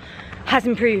asthma has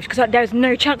improved, because there's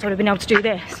no chance I would have been able to do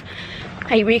this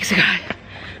 8 weeks ago.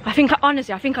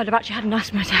 Honestly, I think I'd have actually had an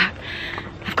asthma attack.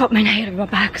 I've got my inhaler in my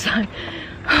bag, so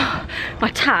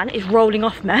my tan is rolling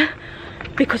off me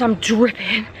because I'm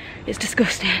dripping. It's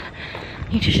disgusting.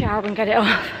 I need to shower and get it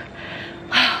off.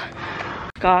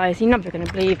 Guys, you're never going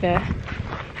to believe it.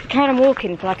 I carried on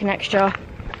walking for like an extra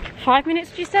 5 minutes,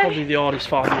 did you say? Probably the hardest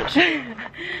 5 minutes.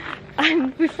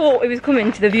 And we thought it was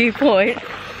coming to the viewpoint,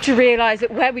 to realise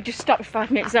that where we just stopped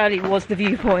 5 minutes early was the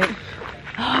viewpoint.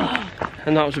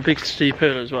 And that was a big steep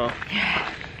hill as well.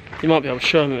 Yeah. You might be able to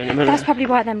show me in a minute. That's probably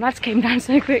why them lads came down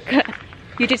so quickly.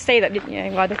 You did say that, didn't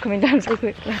you? Why they're coming down so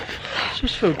quickly. I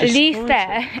just feel At least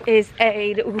there is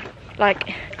a little, like,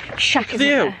 shack. The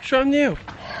hill. Show them the hill.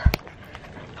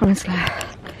 Honestly.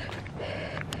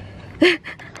 We're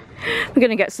going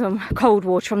to get some cold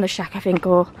water from the shack, I think,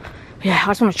 or... Yeah, I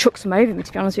just want to chuck some over me,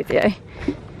 to be honest with you.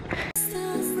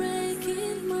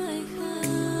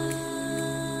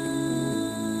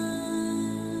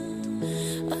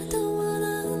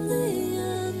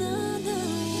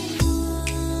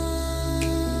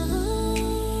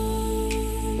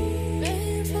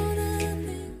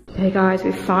 Hey guys,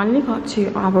 we've finally got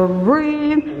to our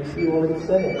room.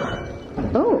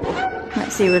 Oh,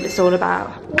 let's see what it's all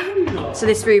about. So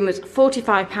this room was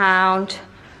 £45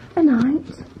 a night.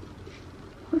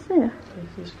 What's this?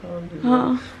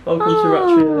 Oh. Welcome to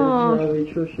Ratchford.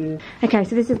 We trust you. Okay,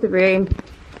 so this is the room.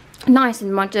 Nice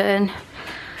and modern.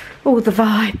 All the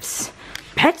vibes.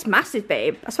 Bed's massive,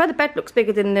 babe. I swear the bed looks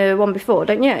bigger than the one before,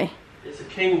 don't you? It's a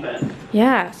king bed.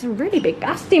 Yeah, it's a really big.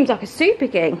 That seems like a super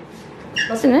king,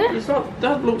 doesn't it? It's not.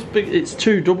 That looks big. It's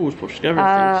 2 doubles pushed together.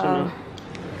 I think,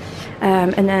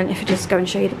 And then if I just go and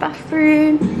show you the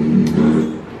bathroom,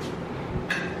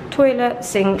 toilet,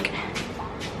 sink,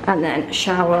 and then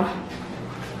shower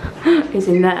is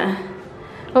in there.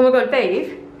 Oh my god,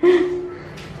 babe.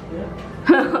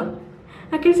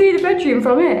 I can see the bedroom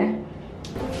from here.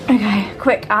 Okay,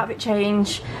 quick outfit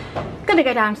change. Gonna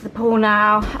go down to the pool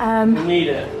now. You need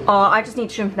it. Oh, I just need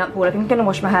to jump in that pool. I'm gonna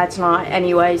wash my hair tonight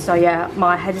anyway, so yeah,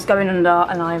 my head is going under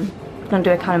and I'm gonna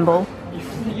do a cannonball.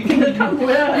 You can come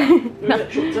where? No,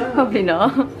 probably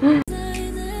not.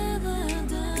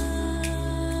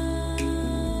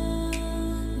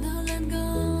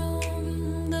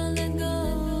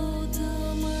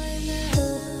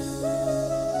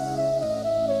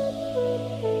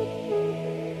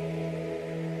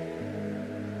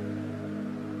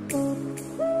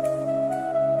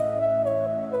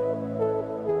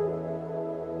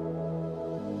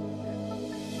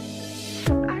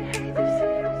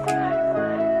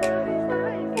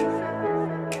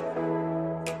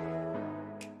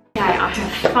 I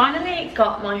finally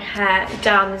got my hair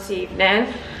down this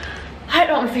evening. I don't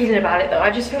know what I'm feeling about it though.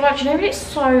 I just feel like, you know when it's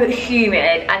so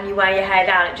humid and you wear your hair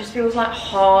down, it just feels like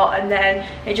hot and then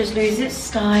it just loses its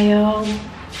style.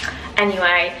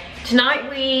 Anyway, tonight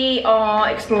we are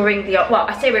exploring the, well,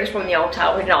 I say we're exploring the old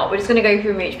town, we're not. We're just gonna go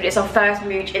through a mooch, but it's our first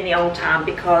mooch in the old town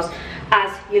because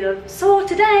as you saw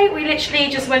today, we literally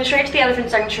just went straight to the elephant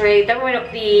sanctuary, then we went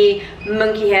up the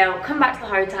monkey hill, come back to the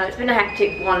hotel. It's been a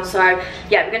hectic one, so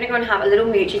yeah, we're gonna go and have a little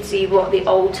mooch and see what the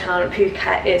old town of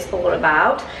Phuket is all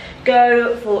about.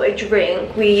 Go for a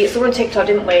drink. We saw on TikTok,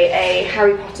 didn't we, a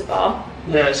Harry Potter bar.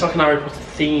 Yeah, it's like an Harry Potter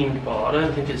themed bar. I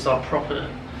don't think it's like proper.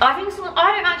 I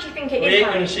don't actually think it is. We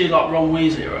ain't going to see like Ron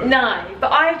Weasley, right? No,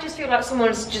 but I just feel like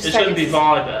someone's just it's going to be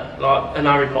vibe, like an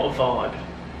Harry Potter vibe.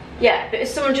 Yeah, but if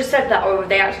someone just said that, or if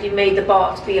they actually made the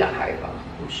bar to be like Harry Potter.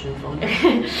 We'll soon find out.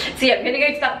 So yeah, we're going to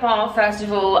go to that bar first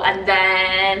of all, and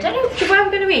then, I don't know, where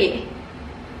we're going to eat?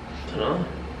 I don't know.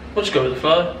 We'll just go with the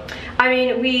flow. I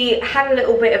mean, we had a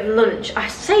little bit of lunch. I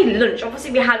say lunch,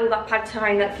 obviously we had all that pad thai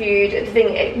and that food, the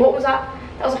thing, what was that?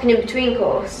 That was like an in-between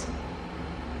course.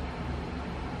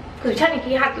 Because we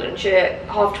technically had lunch at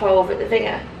 12:30 at the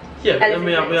thinger. Yeah, but then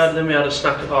we had a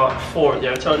snack at like 4 at the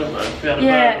hotel, didn't we? We had a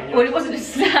burger, well, it wasn't a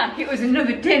snack, it was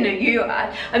another dinner you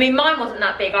had. I mean, mine wasn't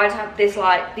that big. I'd have this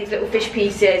like these little fish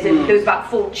pieces, and there was about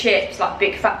 4 chips, like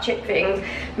big fat chip things.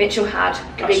 Mitchell had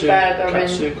a big burger and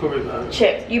curry burger.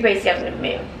 Chips. You basically had another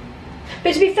meal.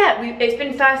 But to be fair, it's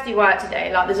been thirsty work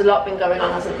today. Like, there's a lot been going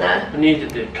on, hasn't there? We needed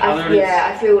the calories.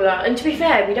 Yeah, I feel like, and to be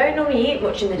fair, we don't normally eat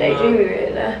much in the day, do we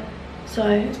really? So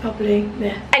it's probably,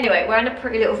 yeah. Anyway, we're in a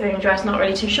pretty little thing dress, not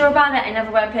really too sure about it. I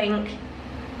never wear pink.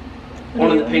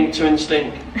 One of the pink to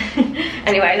instinct.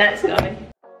 Anyway, let's go. I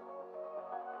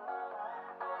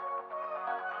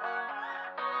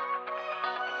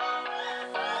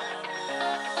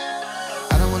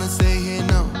don't wanna stay here,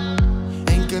 no.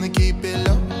 Ain't gonna keep it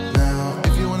low now.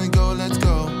 If you wanna go, let's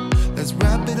go. Let's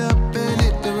wrap it up and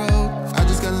hit the road. I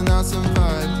just got an awesome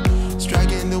vibe,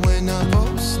 striking the winner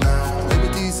post now.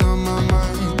 Liberty's on my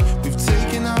mind. We've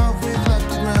taken off, we've left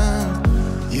the ground.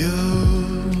 You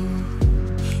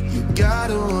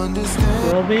gotta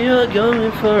understand. Well, we are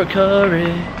going for a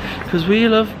curry, cause we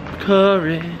love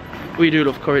curry. We do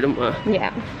love curry, don't we?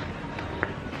 Yeah.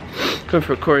 Going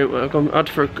for a curry, I've gone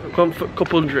for a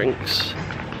couple of drinks.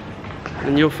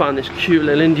 And you'll find this cute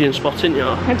little Indian spot, ain't you?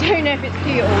 I don't know if it's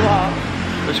cute or what.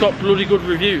 It's got bloody good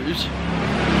reviews.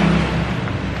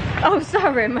 Oh,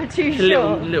 sorry, am I too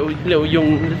short? Little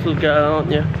young little girl,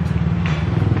 aren't you?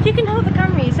 You can hold the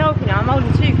camera yourself, you know. I'm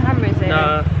holding 2 cameras here.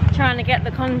 Nah. Trying to get the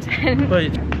content.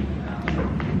 Wait.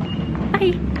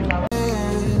 Bye.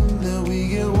 That we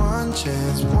get one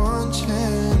chance, one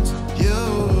chance.